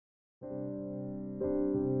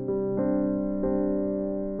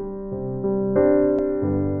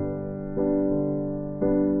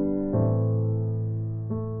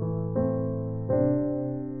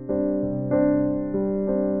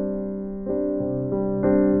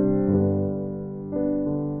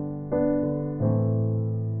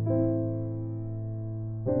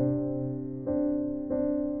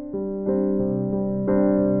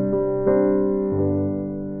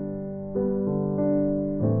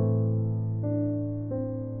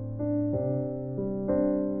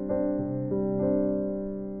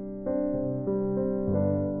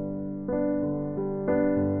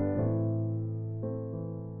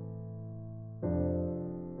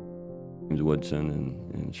Woodson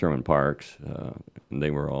and Sherman Parks. And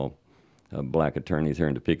they were all black attorneys here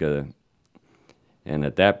in Topeka. And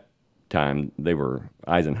at that time, they were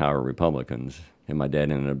Eisenhower Republicans. And my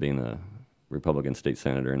dad ended up being a Republican state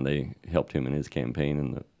senator, and they helped him in his campaign.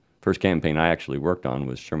 And the first campaign I actually worked on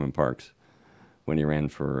was Sherman Parks when he ran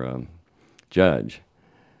for judge.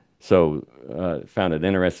 So found it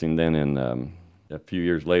interesting then in a few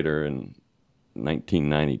years later in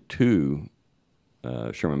 1992,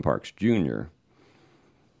 Sherman Parks Jr.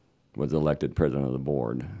 was elected president of the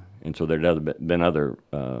board. And so there had been other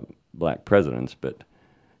black presidents, but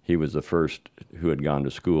he was the first who had gone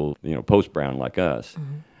to school, post-Brown like us.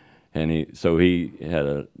 Mm-hmm. And he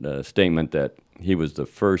had a statement that he was the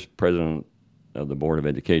first president of the Board of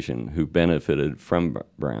Education who benefited from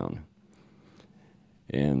Brown.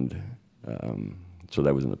 And so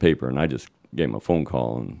that was in the paper, and I just gave him a phone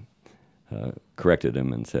call and corrected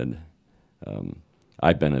him and said,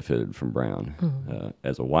 I benefited from Brown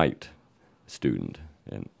as a white student.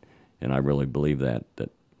 And I really believe that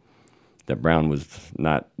Brown was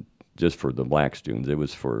not just for the black students, it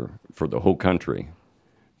was for the whole country,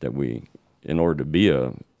 that we, in order to be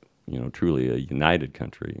truly a united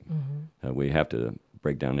country, we have to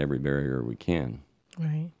break down every barrier we can.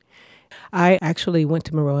 Right. I actually went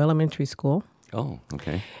to Monroe Elementary School. Oh,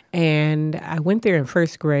 okay. And I went there in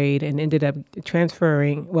first grade and ended up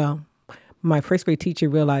transferring. Well, my first grade teacher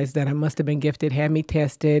realized that I must have been gifted, had me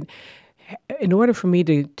tested. In order for me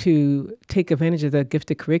to take advantage of the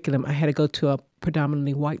gifted curriculum, I had to go to a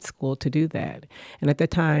predominantly white school to do that. And at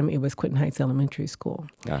that time, it was Quinton Heights Elementary School.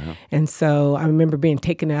 Uh-huh. And so I remember being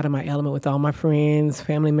taken out of my element with all my friends,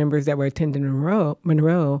 family members that were attending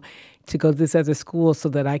Monroe to go to this other school so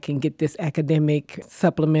that I can get this academic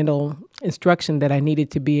supplemental instruction that I needed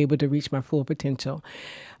to be able to reach my full potential.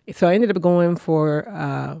 So I ended up going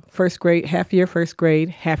for first grade, half year first grade,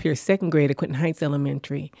 half year second grade at Quinton Heights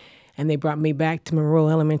Elementary. And they brought me back to Monroe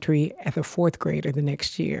Elementary as a fourth grader the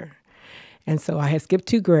next year. And so I had skipped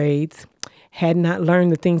 2 grades, had not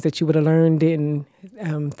learned the things that you would have learned in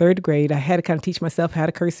third grade. I had to kind of teach myself how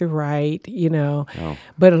to cursive write, Oh.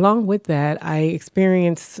 But along with that, I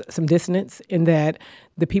experienced some dissonance in that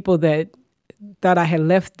the people that thought I had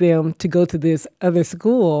left them to go to this other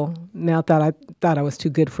school now thought I was too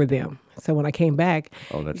good for them. So when I came back,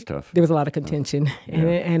 oh, that's tough. There was a lot of contention,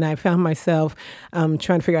 and I found myself trying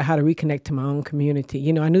to figure out how to reconnect to my own community.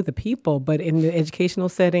 I knew the people, but in the educational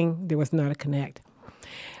setting, there was not a connect.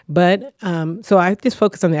 But so I just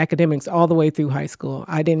focused on the academics all the way through high school.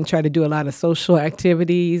 I didn't try to do a lot of social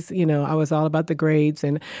activities. I was all about the grades,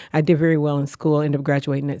 and I did very well in school. Ended up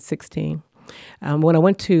graduating at 16. When I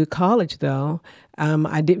went to college, though,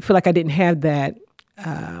 I didn't feel like I didn't have that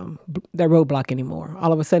roadblock anymore.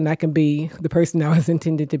 All of a sudden, I can be the person I was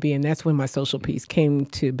intended to be, and that's when my social piece came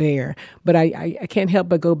to bear. But I can't help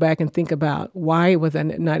but go back and think about why was I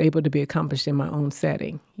not able to be accomplished in my own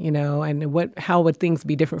setting, and how would things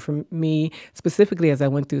be different for me, specifically as I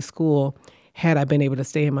went through school, had I been able to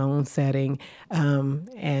stay in my own setting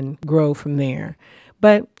and grow from there.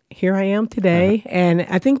 But here I am today, and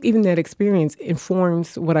I think even that experience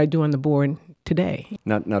informs what I do on the board today.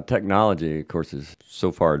 Now, technology, of course, is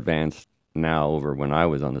so far advanced now over when I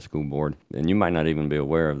was on the school board, and you might not even be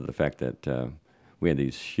aware of the fact that we had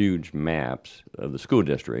these huge maps of the school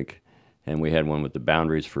district, and we had one with the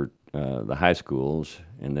boundaries for the high schools,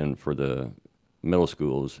 and then for the middle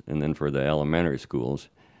schools, and then for the elementary schools,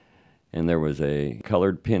 and there was a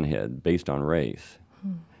colored pinhead based on race.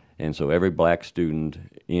 And so every black student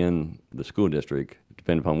in the school district,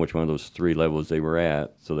 depending upon which one of those 3 levels they were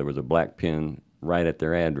at, so there was a black pin right at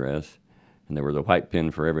their address, and there was a white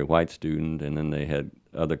pin for every white student, and then they had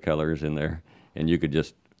other colors in there, and you could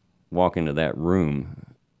just walk into that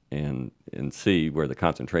room and see where the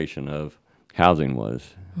concentration of housing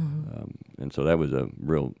was. And so that was a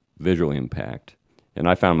real visual impact. And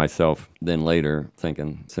I found myself then later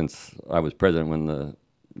thinking, since I was president when the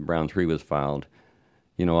Brown 3 was filed,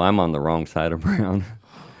 I'm on the wrong side of Brown.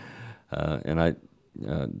 And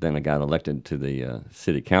then I got elected to the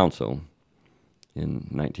city council in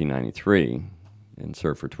 1993 and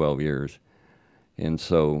served for 12 years. And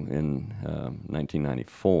so in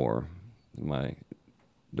 1994,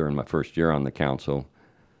 during my first year on the council,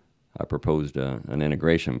 I proposed an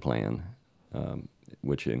integration plan,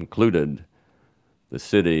 which included the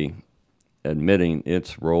city admitting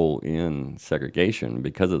its role in segregation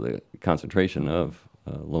because of the concentration of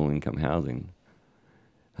low-income housing,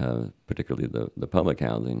 particularly the public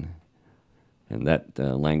housing, and that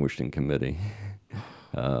languished in committee.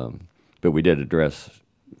 But we did address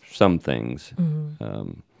some things,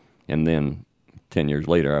 and then 10 years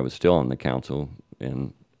later, I was still on the council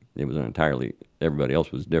and it was everybody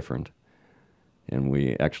else was different. And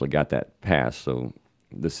we actually got that passed. So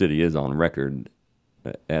the city is on record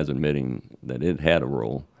as admitting that it had a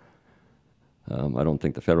role. I don't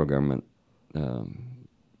think the federal government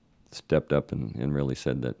stepped up and really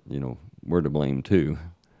said that, we're to blame too.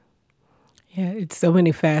 Yeah, it's so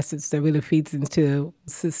many facets that really feeds into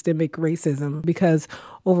systemic racism because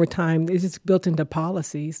over time it's just built into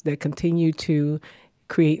policies that continue to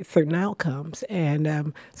create certain outcomes.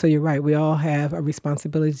 And so you're right, we all have a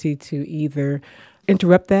responsibility to either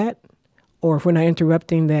interrupt that, or if we're not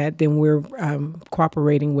interrupting that, then we're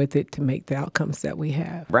cooperating with it to make the outcomes that we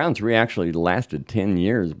have. Brown 3 actually lasted 10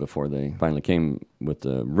 years before they finally came with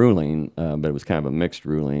the ruling, but it was kind of a mixed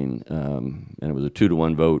ruling, and it was a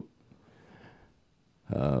 2-to-1 vote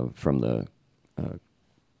from the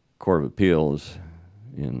Court of Appeals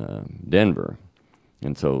in Denver.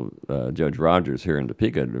 And so Judge Rogers here in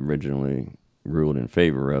Topeka had originally ruled in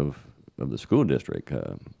favor of the school district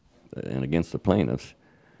and against the plaintiffs.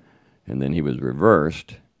 And then he was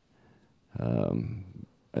reversed,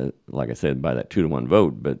 like I said, by that 2-to-1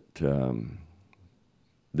 vote, but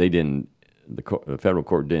they didn't, the federal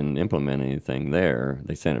court didn't implement anything there.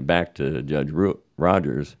 They sent it back to Judge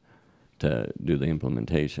Rogers to do the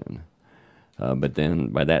implementation. But then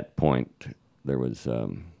by that point, there was, a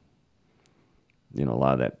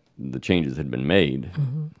lot of the changes had been made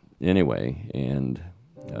anyway, and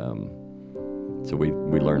so we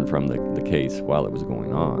learned from the case while it was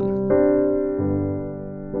going on.